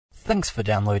Thanks for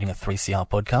downloading a 3CR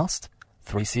podcast.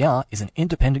 3CR is an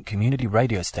independent community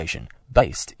radio station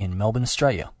based in Melbourne,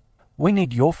 Australia. We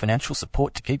need your financial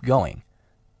support to keep going.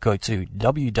 Go to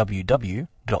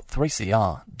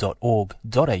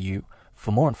www.3cr.org.au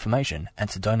for more information and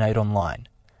to donate online.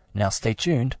 Now stay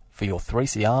tuned for your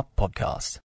 3CR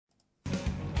podcast.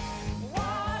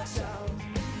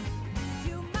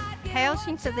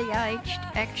 Housing for the Aged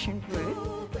Action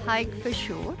Group, HAGE for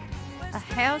short, a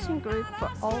housing group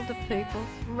for older people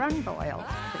run by older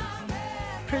people.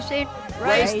 Present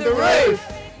Raise the Roof!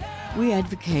 We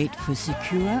advocate for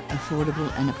secure,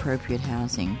 affordable and appropriate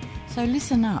housing. So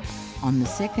listen up on the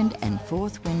second and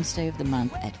fourth Wednesday of the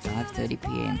month at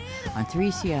 5:30pm on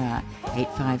 3CR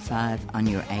 855 on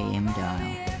your AM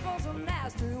dial.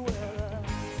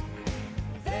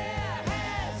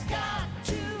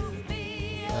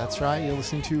 That's right, you're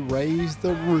listening to Raise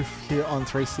the Roof here on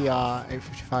 3CR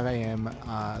 8:55am,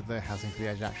 the Housing for the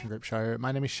Aged Action Group show.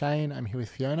 My name is Shane. I'm here with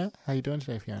Fiona. How are you doing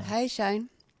today, Fiona? Hey, Shane.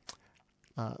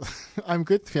 I'm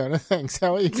good, Fiona. Thanks.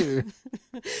 How are you?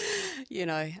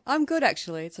 I'm good,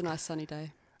 actually. It's a nice sunny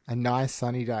day. A nice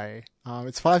sunny day.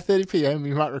 It's 5:30pm,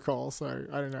 you might recall, so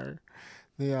I don't know.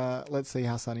 Let's see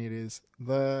how sunny it is.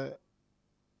 The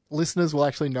listeners will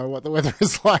actually know what the weather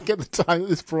is like at the time of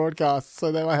this broadcast,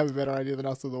 so they might have a better idea than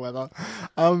us of the weather.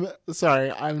 Sorry,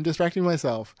 I'm distracting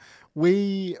myself.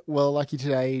 We were lucky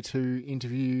today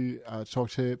to talk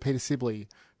to Peter Sibley,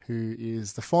 who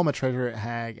is the former treasurer at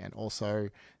HAGE and also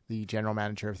the general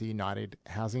manager of the United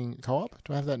Housing Co-op.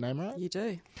 Do I have that name right? You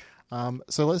do.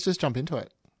 So let's just jump into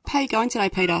it. How are you going today,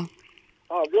 Peter?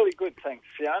 Oh, really good, thanks,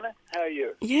 Fiona. How are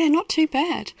you? Yeah, not too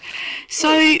bad.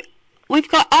 So we've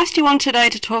asked you on today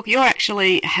to talk. You're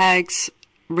actually HAGE's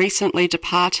recently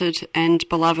departed and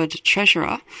beloved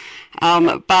treasurer,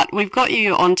 but we've got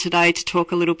you on today to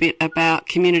talk a little bit about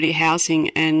community housing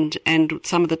and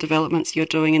some of the developments you're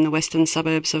doing in the western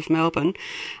suburbs of Melbourne.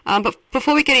 But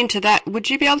before we get into that, would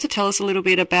you be able to tell us a little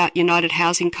bit about United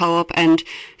Housing Co-op, and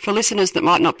for listeners that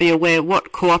might not be aware,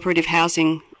 what cooperative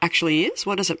housing actually is?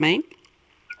 What does it mean?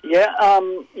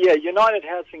 United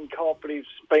Housing Cooperative's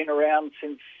been around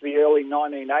since the early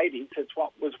 1980s. It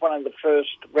was one of the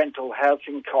first rental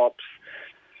housing co-ops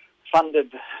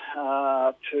funded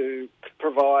to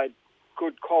provide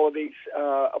good quality,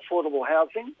 affordable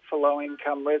housing for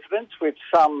low-income residents with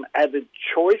some added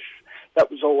choice. That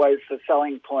was always the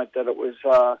selling point, that it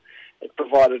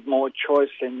provided more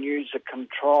choice and user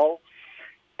control.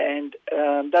 And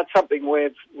that's something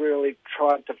we've really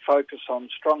tried to focus on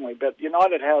strongly. But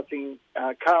United Housing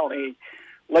currently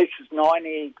leases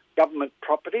 90 government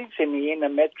properties in the inner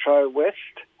Metro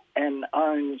West and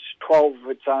owns 12 of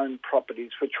its own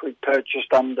properties, which we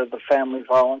purchased under the Family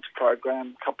Violence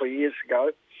Program a couple of years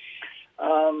ago.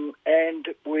 And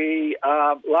we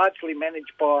are largely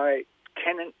managed by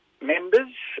tenant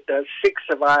members. 6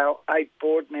 of our 8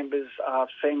 board members are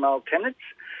female tenants.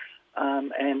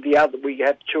 And we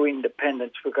have 2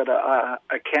 independents. We've got an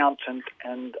accountant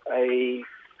and a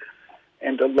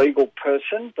legal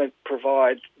person that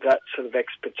provide that sort of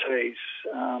expertise.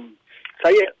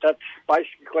 That's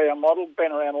basically our model.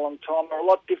 Been around a long time. We're a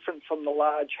lot different from the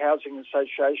large housing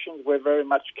associations. We're very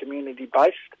much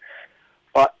community-based,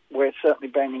 but we're certainly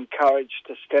being encouraged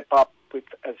to step up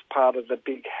as part of the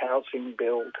big housing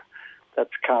build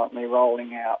that's currently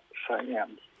rolling out.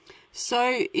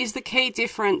 So is the key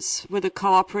difference with a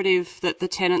cooperative that the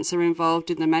tenants are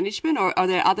involved in the management, or are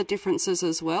there other differences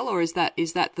as well, or is that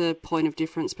the point of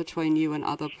difference between you and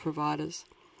other providers?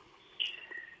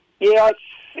 Yeah, I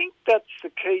think that's the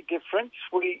key difference.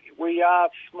 We are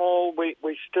small. We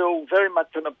still very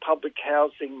much in a public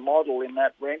housing model in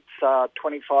that rents are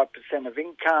 25% of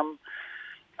income.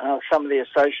 Some of the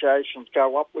associations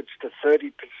go upwards to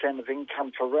 30% of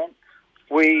income for rent.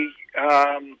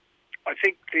 I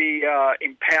think the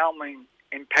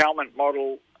empowerment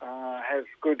model has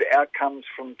good outcomes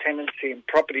from tenancy and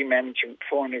property management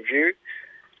point of view,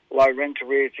 low rent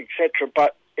arrears, etc.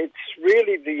 But it's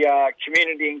really the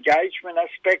community engagement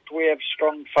aspect. We have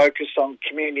strong focus on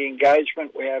community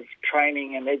engagement. We have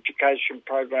training and education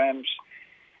programs,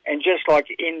 and just like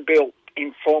inbuilt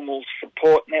informal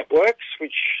support networks,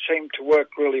 which seem to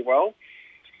work really well.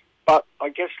 But I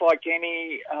guess like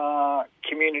any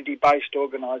community-based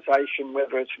organisation,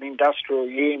 whether it's an industrial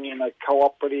union, a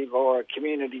cooperative or a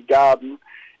community garden,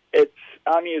 it's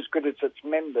only as good as its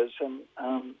members. And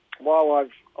while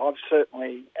I've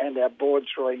certainly, and our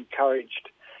board's really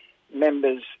encouraged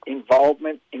members'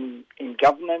 involvement in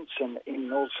governance and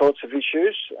in all sorts of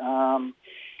issues,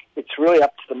 it's really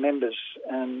up to the members,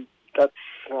 and that's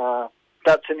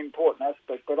an important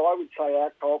aspect. But I would say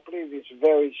our cooperative is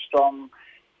very strong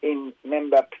in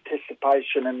member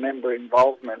participation and member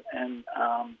involvement, and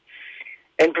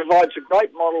provides a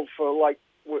great model for, like,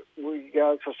 we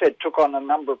as I said, took on a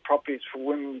number of properties for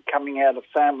women coming out of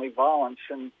family violence,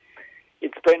 and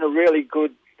it's been a really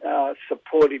good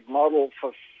supportive model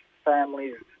for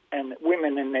families and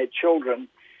women and their children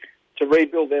to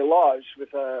rebuild their lives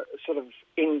with a sort of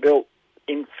inbuilt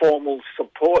informal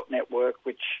support network,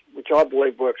 which I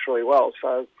believe works really well.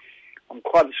 So I'm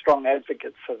quite a strong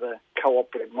advocate for the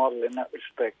cooperative model in that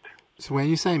respect. So when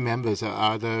you say members,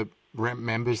 are the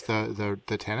members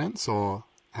the tenants, or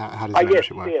how does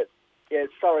membership work? Yes,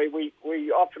 sorry,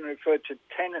 we often refer to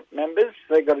tenant members.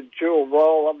 They've got a dual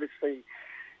role. Obviously,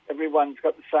 everyone's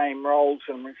got the same roles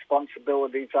and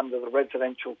responsibilities under the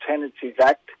Residential Tenancies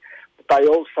Act, but they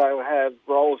also have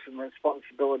roles and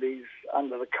responsibilities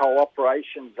under the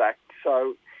Co-operations Act.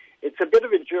 So it's a bit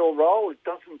of a dual role. It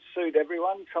doesn't suit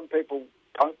everyone. Some people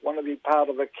don't want to be part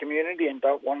of a community and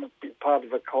don't want to be part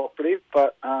of a cooperative,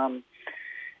 but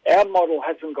our model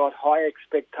hasn't got high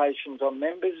expectations on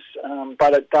members,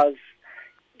 but it does.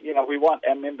 We want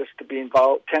our members to be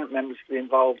involved, tenant members to be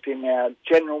involved in our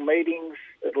general meetings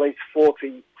at least 4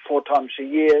 times a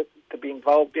year, to be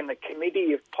involved in a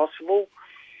committee if possible,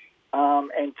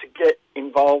 and to get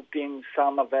involved in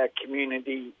some of our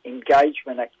community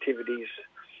engagement activities.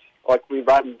 Like, we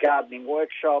run gardening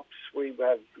workshops, we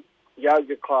have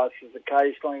yoga classes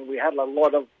occasionally. We had a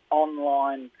lot of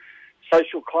online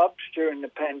social clubs during the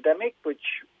pandemic,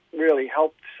 which really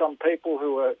helped some people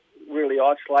who were really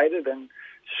isolated and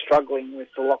struggling with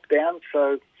the lockdown.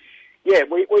 So, yeah,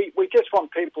 we just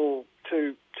want people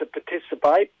to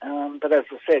participate, but as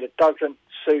I said, it doesn't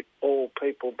suit all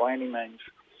people by any means.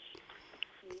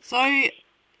 So,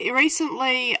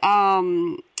 recently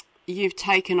you've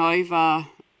taken over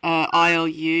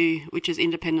ILU, which is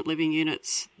independent living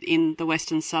units in the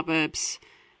western suburbs,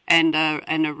 and are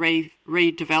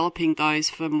redeveloping those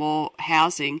for more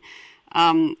housing.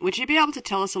 Would you be able to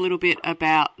tell us a little bit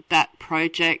about that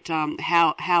project,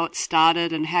 how it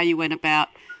started and how you went about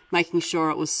making sure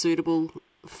it was suitable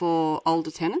for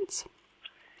older tenants?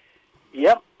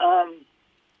 Yep.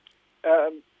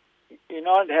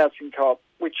 United Housing Co-op,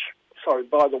 which,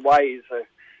 by the way,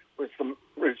 was the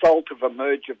result of a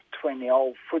merger between the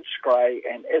old Footscray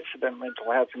and Essendon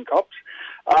Rental Housing Co-ops.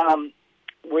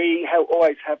 We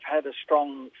always have had a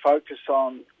strong focus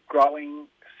on growing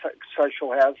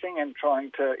social housing and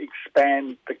trying to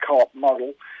expand the co-op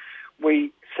model.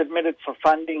 We submitted for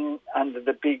funding under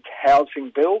the big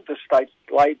housing bill, the state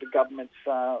Labor government's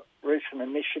recent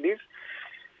initiative.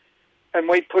 And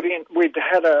we'd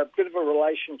had a bit of a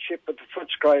relationship with the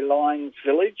Footscray Lions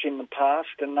Village in the past,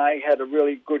 and they had a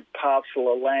really good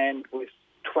parcel of land with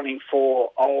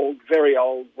 24 very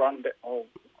old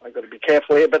I've got to be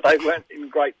careful here, but they weren't in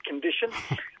great condition.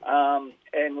 And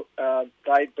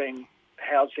they'd been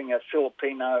housing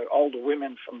older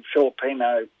women from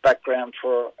Filipino background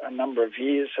for a number of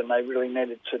years, and they really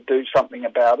needed to do something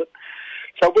about it.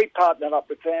 So we partnered up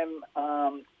with them,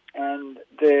 and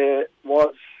there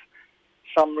was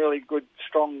some really good,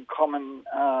 strong, common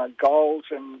goals,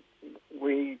 and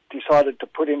we decided to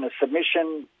put in a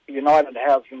submission. United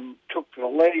Housing took the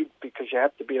lead because you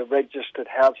have to be a registered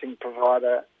housing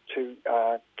provider to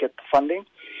get the funding.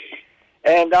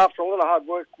 And after a lot of hard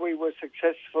work, we were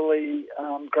successfully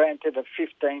granted a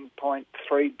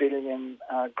 $15.3 billion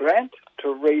grant to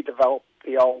redevelop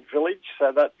the old village.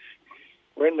 So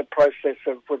we're in the process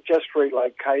of, we've just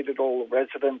relocated all the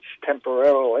residents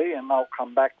temporarily, and they'll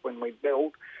come back when we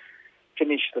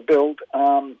finish the build.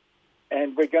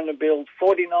 And we're going to build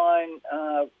 49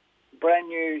 brand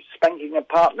new spanking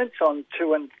apartments on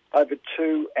over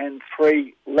 2 and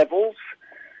 3 levels,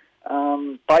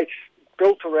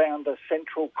 built around a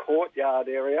central courtyard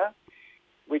area,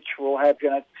 which will have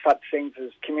such things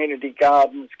as community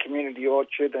gardens, community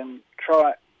orchard, and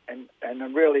a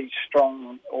really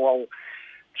strong,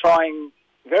 trying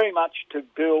very much to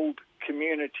build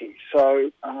community.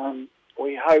 So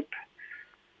we hope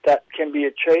that can be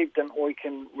achieved, and we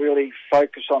can really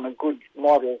focus on a good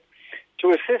model. To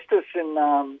assist us in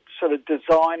sort of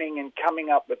designing and coming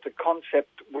up with the concept,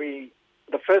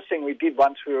 the first thing we did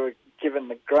once we were given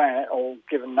the grant, or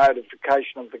given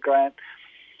notification of the grant,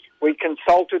 we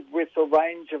consulted with a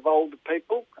range of older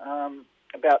people,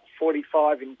 about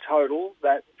 45 in total,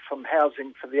 that from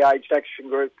Housing for the Aged Action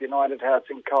Group, United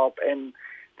Housing Co-op, and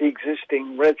the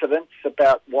existing residents,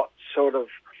 about what sort of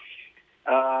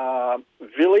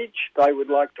village they would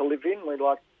like to live in.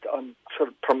 I'm sort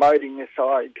of promoting this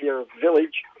idea of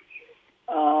village.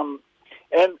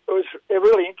 And it was a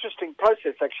really interesting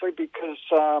process, actually, because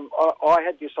I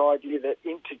had this idea that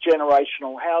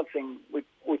intergenerational housing,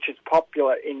 which is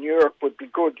popular in Europe, would be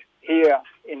good here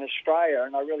mayor,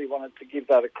 and I really wanted to give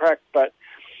that a crack, but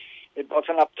it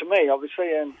wasn't up to me,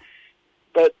 obviously.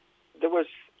 But there was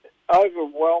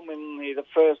overwhelmingly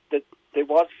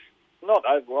not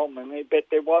overwhelmingly, but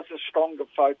there was a stronger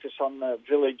focus on the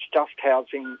village just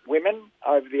housing women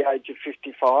over the age of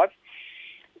 55.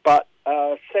 But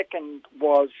second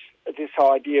was this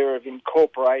idea of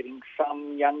incorporating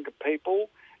some younger people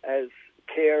as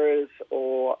carers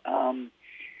or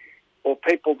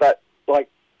people that, like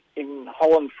in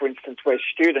Holland, for instance, where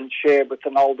students share with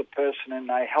an older person and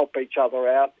they help each other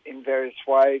out in various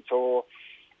ways, or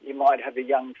you might have a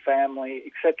young family,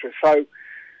 etc.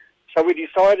 So we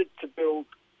decided to build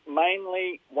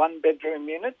mainly one-bedroom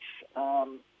units,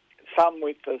 some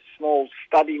with a small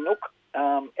study nook,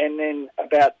 and then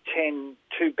about 10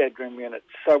 two-bedroom units.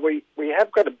 So we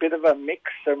have got a bit of a mix,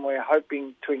 and we're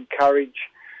hoping to encourage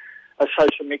a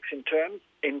social mix in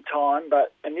time,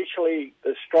 but initially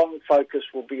the strong focus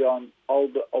will be on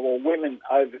older or women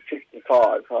over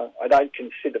 55. I don't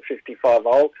consider 55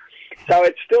 old. So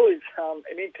it still is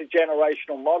an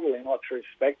intergenerational model in what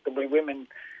respect. There'll be women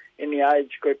in the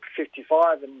age group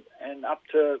 55 and up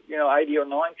to 80 or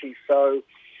 90. So,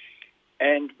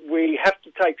 and we have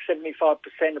to take 75%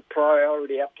 of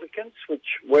priority applicants, which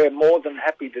we're more than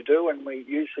happy to do, and we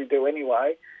usually do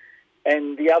anyway.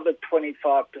 And the other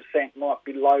 25% might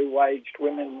be low-waged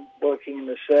women working in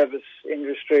the service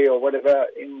industry or whatever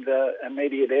in the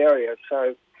immediate area.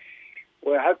 So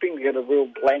we're hoping to get a real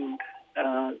blend,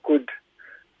 good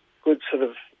sort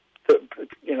of,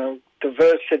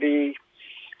 diversity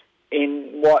in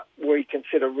what we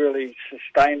consider really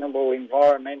sustainable,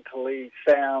 environmentally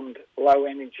sound,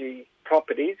 low-energy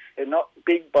properties. They're not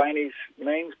big by any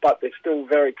means, but they're still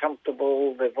very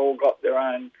comfortable. They've all got their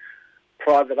own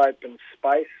private open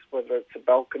space, whether it's a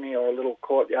balcony or a little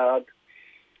courtyard.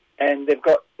 And they've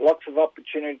got lots of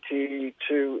opportunity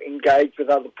to engage with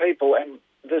other people. And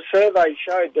the survey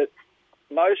showed that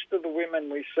most of the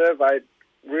women we surveyed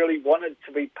really wanted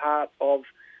to be part of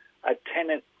a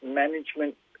tenant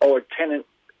management or a tenant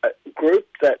group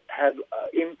that had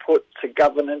input to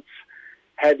governance,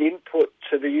 had input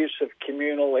to the use of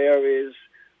communal areas,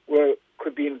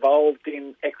 could be involved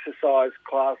in exercise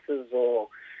classes or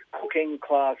cooking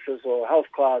classes or health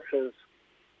classes,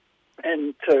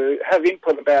 and to have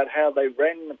input about how they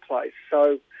ran the place.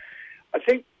 So I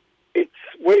think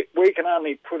we can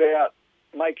only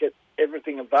make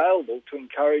everything available to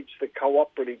encourage the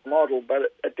cooperative model,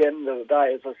 but at the end of the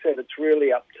day, as I said, it's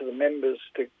really up to the members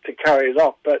to carry it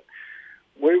off. But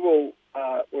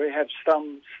we have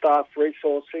some staff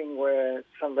resourcing where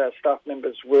some of our staff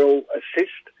members will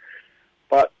assist,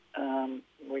 but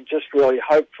we're just really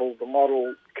hopeful the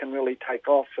model can really take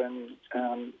off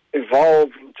and evolve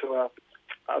into a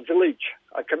village,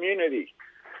 a community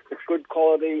with good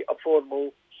quality,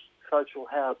 affordable social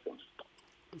housing.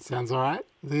 Sounds all right.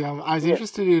 I was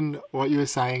interested in what you were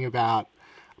saying about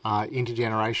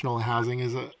intergenerational housing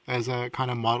as a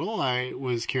kind of model. I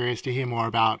was curious to hear more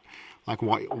about like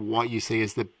what you see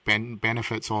as the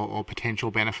benefits or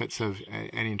potential benefits of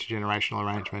an intergenerational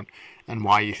arrangement, and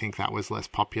why you think that was less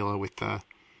popular with the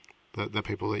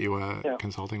people that you were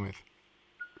consulting with.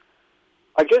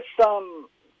 I guess some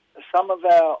of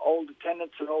our older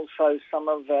tenants and also some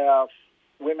of our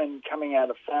women coming out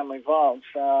of family violence,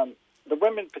 the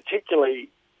women particularly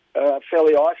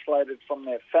fairly isolated from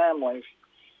their families,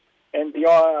 and the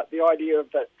idea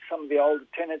of that some of the older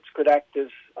tenants could act as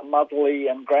a motherly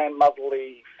and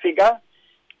grandmotherly figure,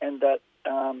 and that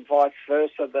vice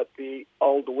versa, that the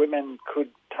older women could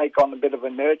take on a bit of a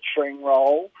nurturing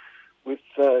role with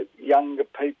younger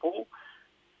people,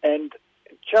 and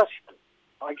just,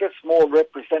 I guess, more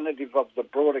representative of the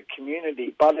broader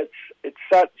community. But it's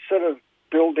that sort of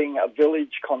building a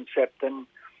village concept, and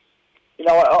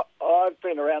I've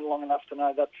been around long enough to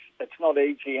know it's not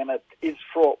easy, and it is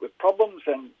fraught with problems,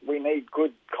 and we need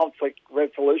good conflict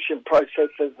resolution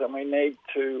processes, and we need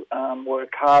to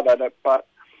work hard at it. But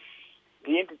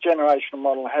the intergenerational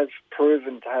model has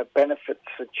proven to have benefits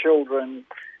for children,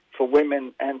 for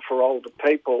women, and for older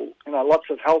people. Lots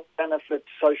of health benefits,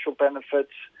 social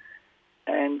benefits,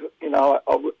 and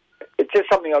it's just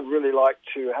something I'd really like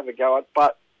to have a go at.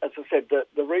 But as I said,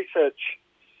 the research,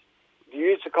 the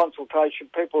user consultation,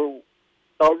 people,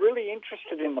 they were really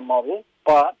interested in the model,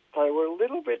 but they were a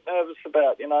little bit nervous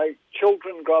about,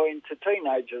 children grow into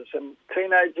teenagers, and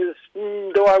teenagers,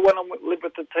 do I want to live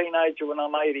with a teenager when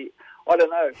I'm 80? I don't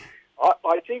know.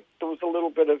 I think there was a little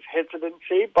bit of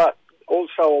hesitancy, but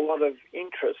also a lot of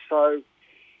interest. So,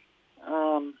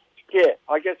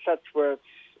 I guess that's where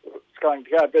it's going to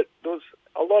go. But there was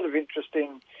a lot of interest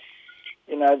in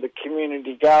the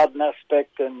community garden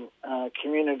aspect and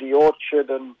community orchard,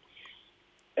 and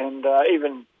and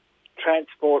even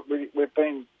transport. We've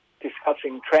been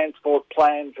discussing transport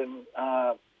plans and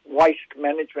waste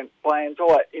management plans, all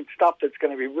that stuff that's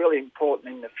going to be really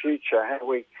important in the future.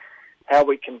 How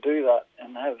we can do that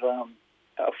and have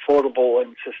affordable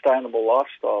and sustainable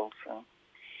lifestyles.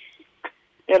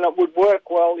 And it would work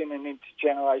well in an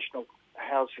intergenerational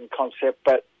housing concept,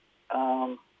 but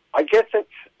I guess it's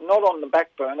not on the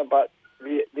back burner. But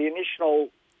the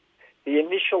initial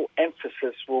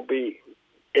emphasis will be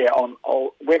on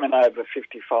women over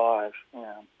 55.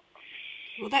 Yeah.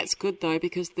 Well, that's good though,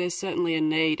 because there's certainly a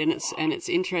need, and it's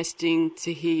interesting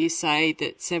to hear you say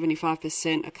that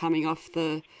 75% are coming off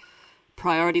the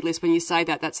priority list. When you say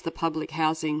that, that's the public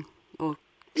housing or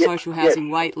social housing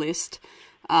wait list.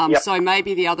 So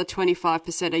maybe the other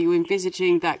 25%, are you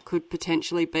envisaging that could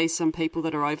potentially be some people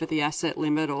that are over the asset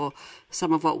limit, or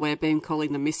some of what we've been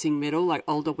calling the missing middle, like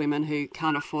older women who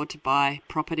can't afford to buy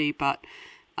property but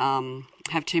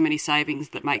have too many savings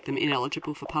that make them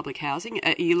ineligible for public housing?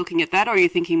 Are you looking at that, or are you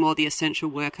thinking more the essential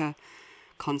worker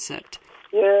concept?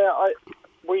 Yeah,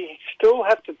 we still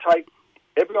have to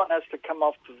everyone has to come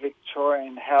off the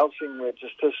Victorian Housing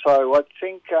Register, so I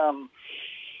think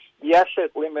the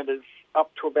asset limit is up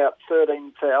to about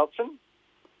 13,000.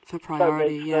 For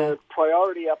priority, so there's the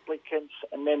priority applicants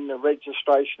and then the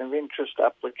registration of interest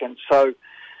applicants. So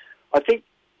I think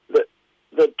that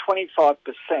the 25%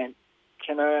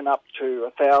 can earn up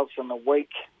to $1,000 a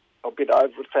week, a bit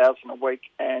over $1,000 a week,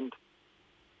 and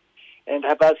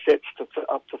have assets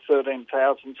up to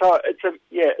 13,000. So it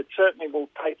certainly will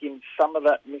take in some of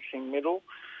that missing middle.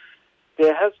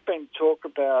 There has been talk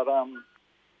about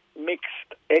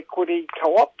mixed equity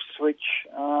co-ops, which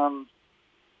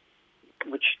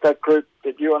that group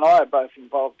that you and I are both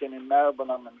involved in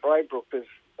Maribyrnong and Braybrook is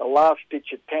a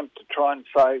last-ditch attempt to try and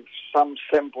save some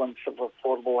semblance of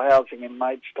affordable housing in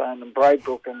Maidstone and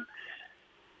Braybrook, and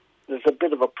there's a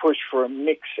bit of a push for a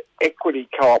mixed equity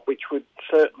co-op, which would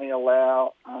certainly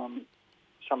allow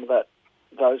some of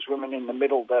those women in the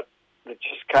middle that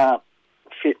just can't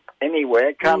fit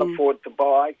anywhere, can't afford to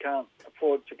buy, can't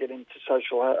afford to get into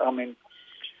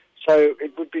so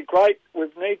it would be great. We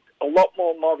need a lot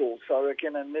more models. So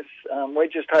again, in this, we're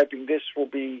just hoping this will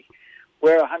be,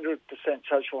 we're 100%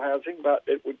 social housing, but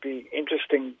it would be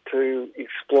interesting to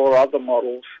explore other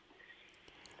models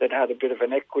that had a bit of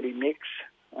an equity mix.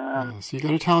 So you've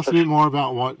got to tell us a bit more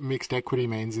about what mixed equity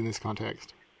means in this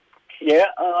context. Yeah,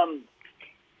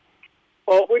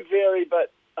 well, it would vary,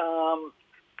 but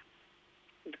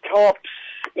co-ops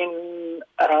in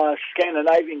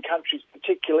Scandinavian countries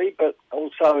particularly, but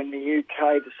also in the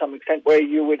UK to some extent, where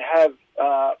you would have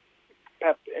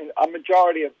perhaps a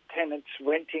majority of tenants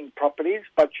renting properties,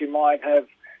 but you might have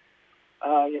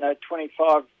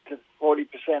 25 to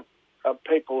 40% of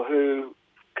people who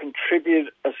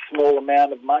contribute a small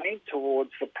amount of money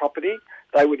towards the property.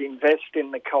 They would invest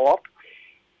in the co-op.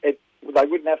 They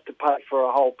wouldn't have to pay for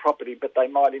a whole property, but they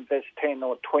might invest 10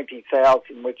 or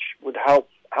 20,000, which would help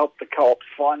the co-op's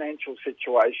financial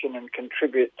situation and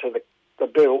contribute to the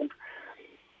build.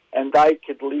 And they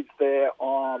could live there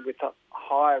with a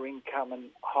higher income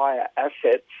and higher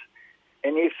assets.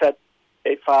 And if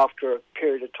after a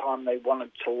period of time they wanted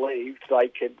to leave, they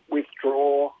could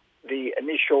withdraw the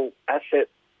initial asset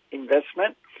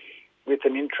investment with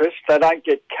an interest. They don't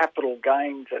get capital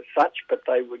gains as such, but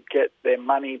they would get their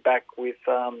money back with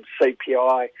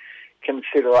CPI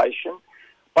consideration.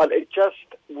 But it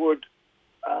just would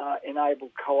enable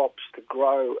co-ops to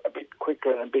grow a bit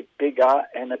quicker and a bit bigger,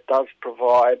 and it does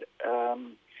provide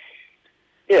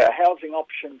a housing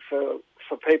option for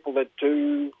people that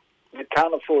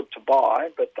can't afford to buy,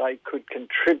 but they could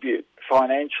contribute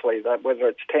financially, that whether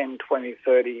it's 10, 20,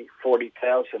 30,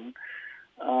 40,000.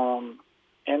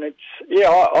 And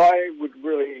I would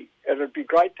really, it would be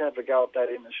great to have a go at that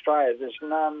in Australia. There's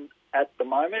none at the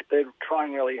moment. They're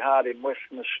trying really hard in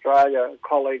Western Australia. A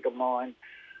colleague of mine,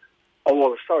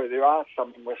 there are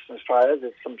some in Western Australia.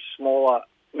 There's some smaller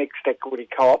mixed equity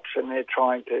co-ops, and they're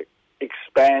trying to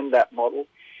expand that model.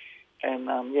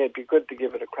 And it'd be good to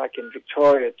give it a crack in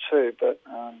Victoria too. But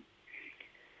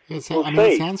it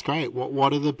sounds great.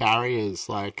 What are the barriers?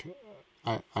 Like,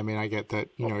 I get that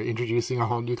introducing a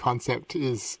whole new concept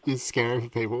is scary for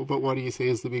people. But what do you see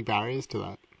as the big barriers to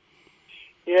that?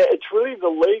 Yeah, it's really the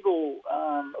legal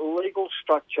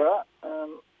structure.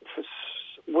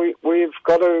 We've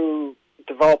got to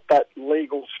develop that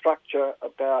legal structure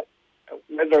about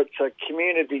whether it's a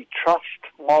community trust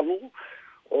model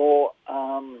or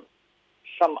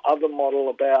some other model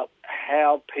about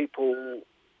how people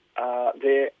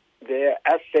their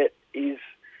asset is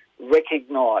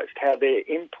recognised, how their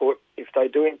input, if they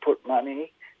do input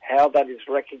money, how that is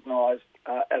recognised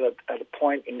at a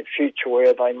point in the future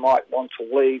where they might want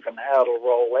to leave and how it'll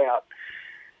roll out.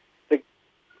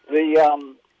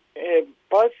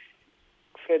 Both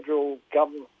federal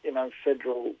government,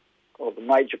 or the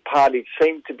major parties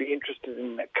seem to be interested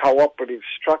in a cooperative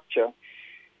structure,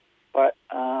 but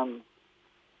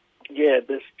there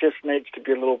just needs to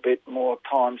be a little bit more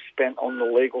time spent on the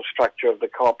legal structure of the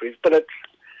cooperatives. But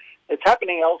it's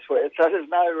happening elsewhere, so there's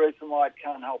no reason why it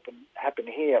can't happen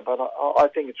here. But I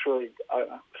think it's really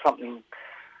something.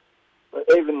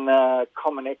 Even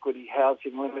Common Equity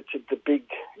Housing Limited, the big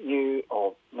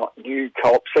not new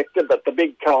co-op sector, but the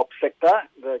big co-op sector,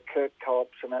 the Kirk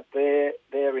co-ops, and that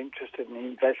they're interested in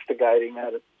investigating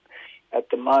that at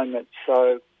the moment.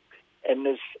 So, and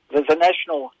there's a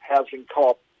national housing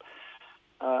co-op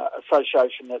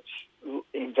association that's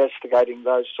investigating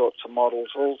those sorts of models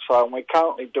also, and we're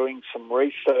currently doing some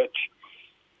research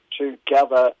to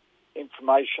gather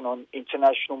information on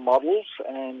international models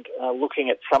and looking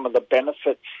at some of the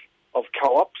benefits of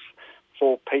co-ops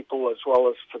for people as well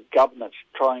as for governments,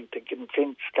 trying to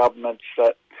convince governments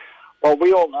that, well,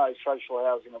 we all know social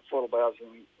housing, affordable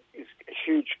housing is a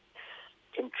huge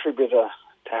contributor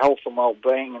to health and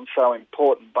well-being and so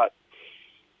important, but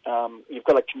you've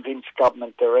got to convince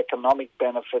government their economic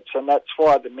benefits, and that's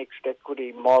why the mixed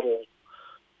equity model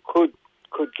could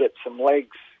get some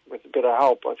legs with a bit of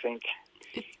help, I think.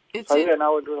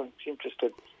 We're really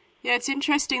interested. Yeah, it's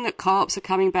interesting that co-ops are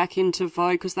coming back into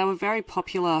vogue because they were very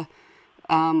popular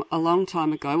a long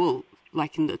time ago. Well,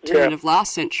 like in the turn of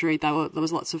last century, there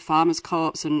was lots of farmers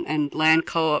co-ops and land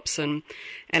co-ops, and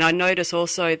I notice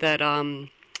also that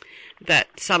that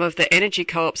some of the energy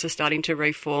co-ops are starting to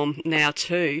reform now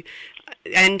too.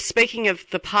 And speaking of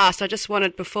the past,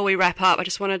 before we wrap up, I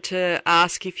just wanted to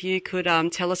ask if you could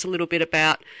tell us a little bit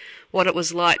about what it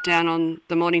was like down on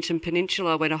the Mornington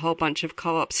Peninsula when a whole bunch of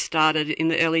co-ops started in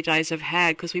the early days of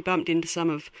HAG, because we bumped into some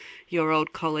of your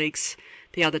old colleagues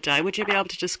the other day. Would you be able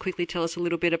to just quickly tell us a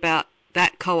little bit about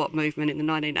that co-op movement in the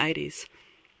 1980s?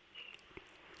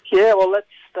 Yeah, well, that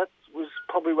was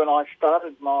probably when I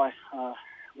started my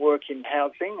work in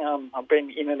housing. I've been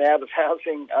in and out of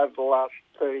housing over the last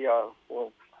 30, how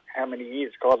many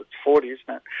years? God, it's 40, isn't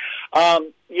it?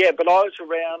 But I was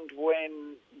around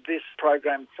when this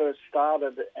program first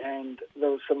started, and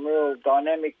there were some real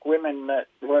dynamic women that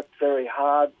worked very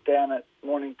hard down at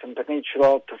Mornington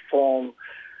Peninsula to form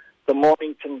the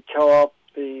Mornington Co-op,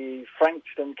 the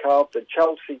Frankston Co-op, the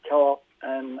Chelsea Co-op,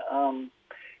 and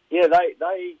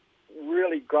they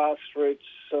really grassroots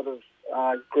sort of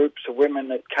groups of women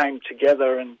that came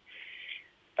together, and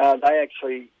they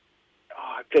actually,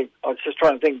 I was just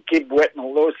trying to think, Gib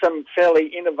Wetnell, there were some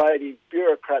fairly innovative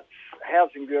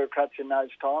housing bureaucrats in those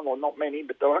times, or not many,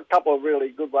 but there were a couple of really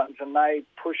good ones, and they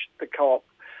pushed the co-op,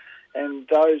 and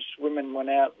those women went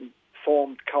out and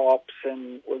formed co-ops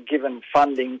and were given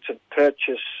funding to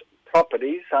purchase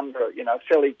properties under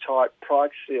fairly tight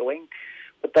price ceiling,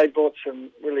 but they bought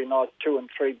some really nice 2 and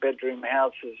 3 bedroom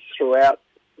houses throughout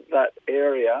that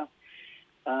area,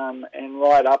 and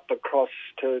right up across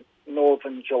to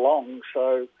northern Geelong.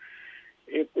 So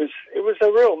it was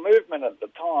a real movement at the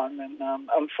time, and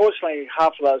unfortunately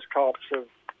half of those co-ops have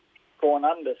gone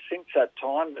under since that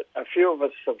time, but a few of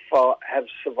us have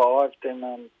survived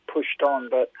and pushed on.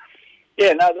 But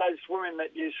those women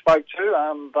that you spoke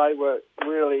to, they were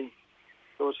really,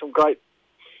 there was some great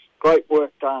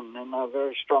work done, and they were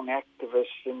very strong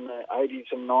activists in the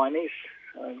 80s and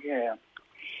 90s.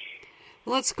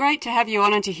 Well, it's great to have you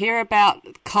on and to hear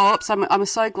about co-ops. I'm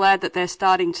so glad that they're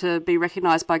starting to be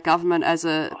recognised by government as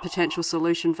a potential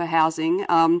solution for housing.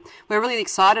 We're really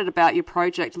excited about your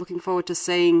project, looking forward to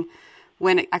seeing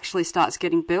when it actually starts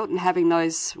getting built and having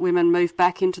those women move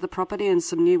back into the property and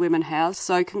some new women housed.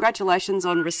 So congratulations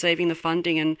on receiving the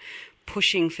funding and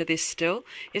pushing for this still.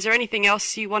 Is there anything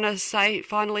else you want to say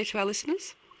finally to our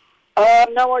listeners?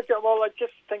 No, I don't. Well, I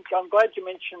just think I'm glad you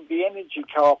mentioned the energy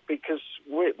co-op, because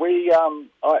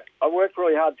I work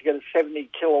really hard to get a 70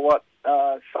 kilowatt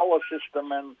solar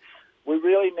system, and we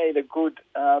really need a good.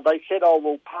 They said,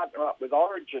 we'll partner up with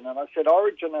Origin, and I said,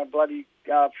 Origin are bloody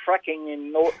fracking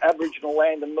in Aboriginal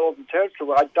land in Northern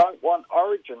Territory. I don't want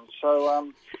Origin.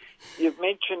 So you've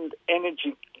mentioned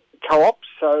energy co-ops,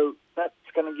 so that's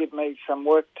going to give me some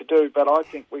work to do. But I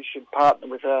think we should partner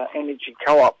with an energy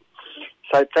co-op.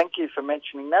 So thank you for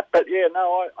mentioning that. But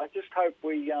I just hope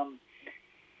we,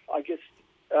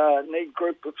 need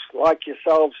groups like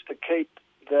yourselves to keep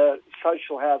the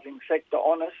social housing sector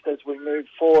honest as we move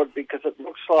forward, because it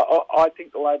looks like, I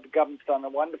think the Labor government's done a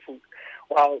wonderful,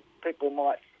 people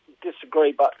might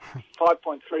disagree, but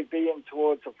 5.3 billion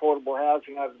towards affordable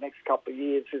housing over the next couple of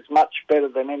years is much better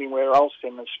than anywhere else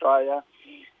in Australia.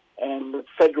 And the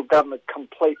federal government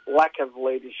complete lack of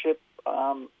leadership.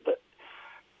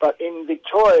 But in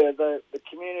Victoria, the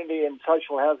community and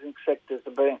social housing sectors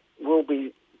will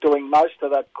be doing most of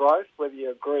that growth, whether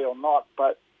you agree or not.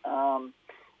 But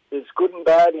there's good and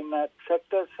bad in that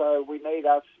sector, so we need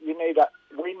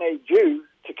you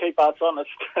to keep us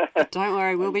honest. Don't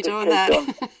worry, we'll be doing that.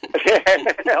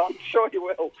 Yeah, I'm sure you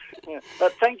will. Yeah.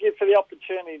 But thank you for the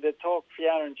opportunity to talk,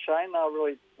 Fiona and Shane. They're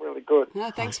really, really good. No,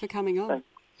 thanks for coming on.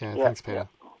 Thanks, Peter.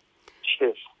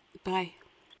 Cheers. Bye.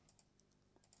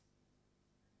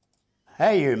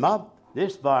 Hey, you mob.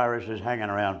 This virus is hanging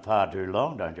around far too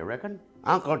long, don't you reckon?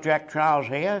 Uncle Jack Charles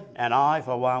here, and I,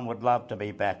 for one, would love to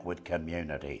be back with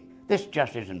community. This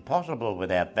just isn't possible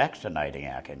without vaccinating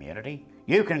our community.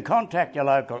 You can contact your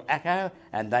local ACCO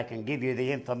and they can give you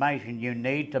the information you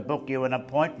need to book you an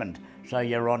appointment so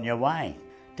you're on your way.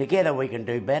 Together we can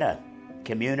do better.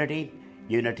 Community,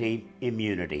 unity,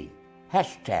 immunity.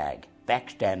 Hashtag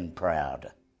 #VaxedAndProud.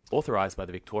 Authorised by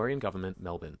the Victorian Government,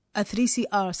 Melbourne. A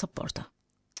 3CR supporter.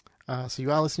 So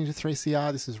you are listening to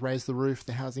 3CR. This is Raise the Roof,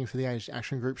 the Housing for the Aged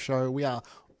Action Group show. We are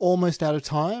almost out of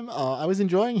time. I was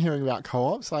enjoying hearing about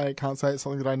co-ops. I can't say it's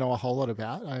something that I know a whole lot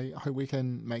about. I hope we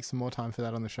can make some more time for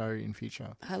that on the show in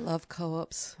future. I love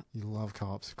co-ops. You love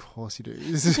co-ops, of course you do.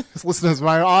 Listeners,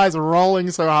 my eyes are rolling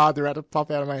so hard they're about to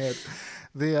pop out of my head.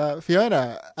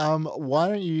 Fiona, why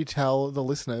don't you tell the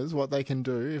listeners what they can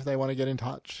do if they want to get in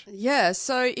touch? Yeah,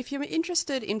 so if you're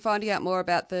interested in finding out more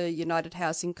about the United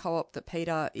Housing Co-op that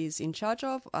Peter is in charge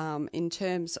of, in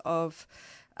terms of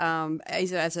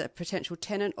either as a potential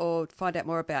tenant or find out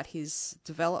more about his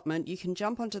development, you can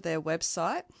jump onto their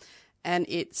website, and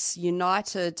it's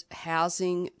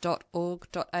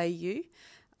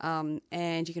unitedhousing.org.au,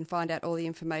 and you can find out all the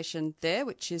information there,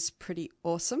 which is pretty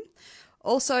awesome.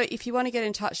 Also, if you want to get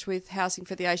in touch with Housing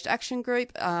for the Aged Action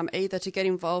Group, either to get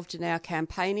involved in our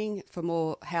campaigning for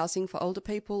more housing for older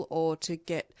people or to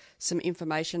get some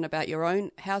information about your own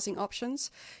housing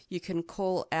options, you can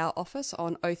call our office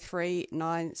on 03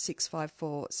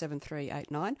 9654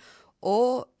 7389,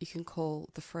 or you can call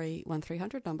the free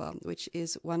 1300 number, which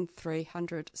is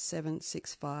 1300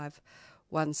 765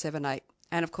 178.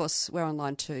 And, of course, we're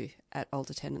online too at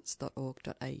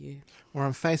oldertenants.org.au. We're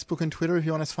on Facebook and Twitter if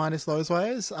you want to find us those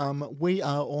ways. We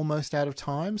are almost out of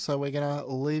time, so we're going to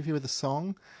leave you with a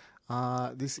song.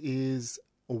 This is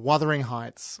Wuthering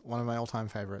Heights, one of my all-time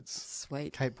favourites.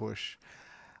 Sweet. Kate Bush.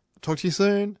 Talk to you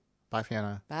soon. Bye,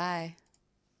 Fiona. Bye.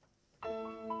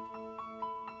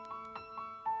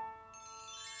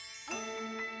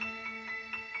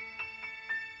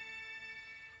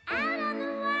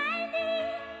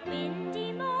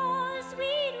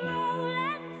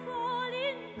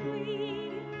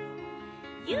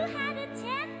 You had a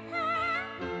temper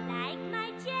like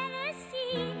my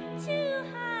jealousy, too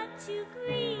hard, too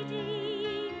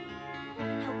greedy.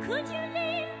 How could you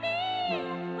leave me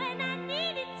when I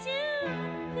needed to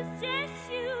possess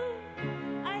you?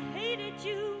 I hated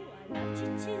you, I loved you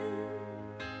too.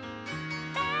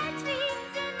 Bad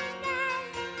dreams in the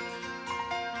night.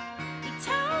 You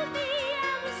told me I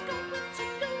was going to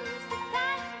lose the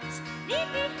fight.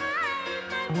 Leave behind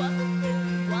my woman.